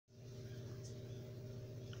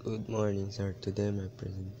Good morning, sir. Today my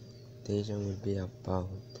presentation will be about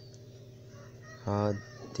how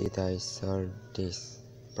did I solve this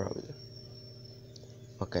problem.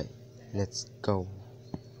 Okay, let's go.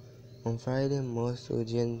 On Friday, most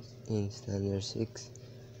students in Standard 6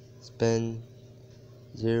 spend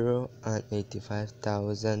 0 and 85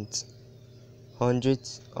 thousand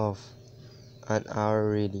hundredths of an hour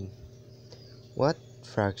reading. What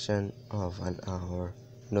fraction of an hour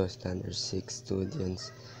do Standard 6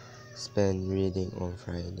 students spend reading on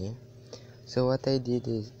Friday? So what I did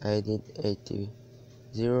is I did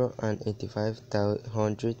 0 and 85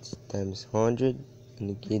 hundredths times 100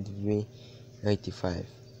 and it gave me 85.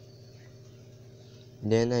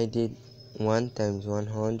 Then I did 1 times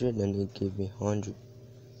 100 and it gave me 100.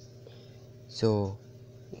 So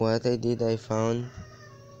what I did, I found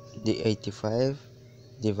the 85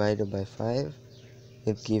 divided by 5,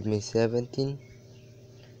 it gave me 17,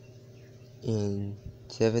 and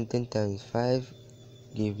 17 times 5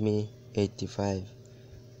 give me 85.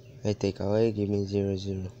 I take away, give me 0,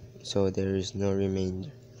 0, so there is no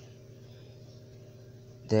remainder.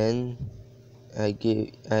 Then I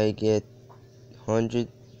get 100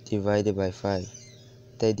 divided by 5.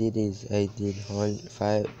 What I did is I did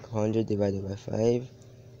 500 divided by 5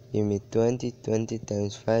 give me 20. 20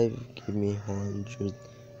 times 5 give me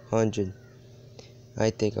 100. I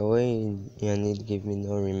take away and it give me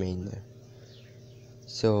no remainder.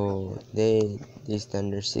 So the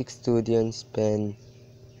Standard 6 students spend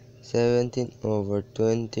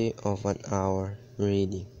 17/20 of an hour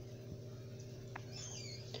reading.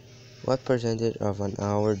 What percentage of an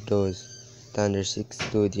hour does Standard 6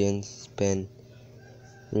 students spend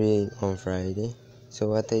reading on Friday? So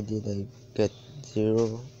what I did, I get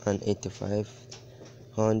 0 and 85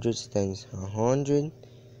 hundredths times 100,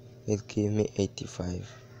 it gave me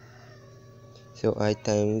 85. So I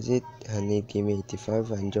times it and it gave me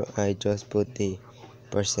 85, and I just put the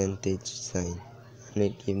percentage sign and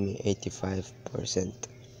it gave me 85%.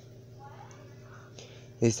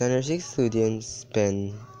 The Standard 6 students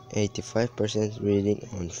spend 85% reading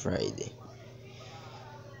on Friday.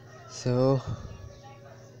 So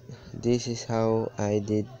this is how I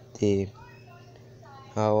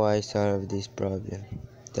solved this problem.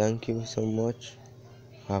 Thank you so much.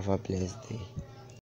 Have a blessed day.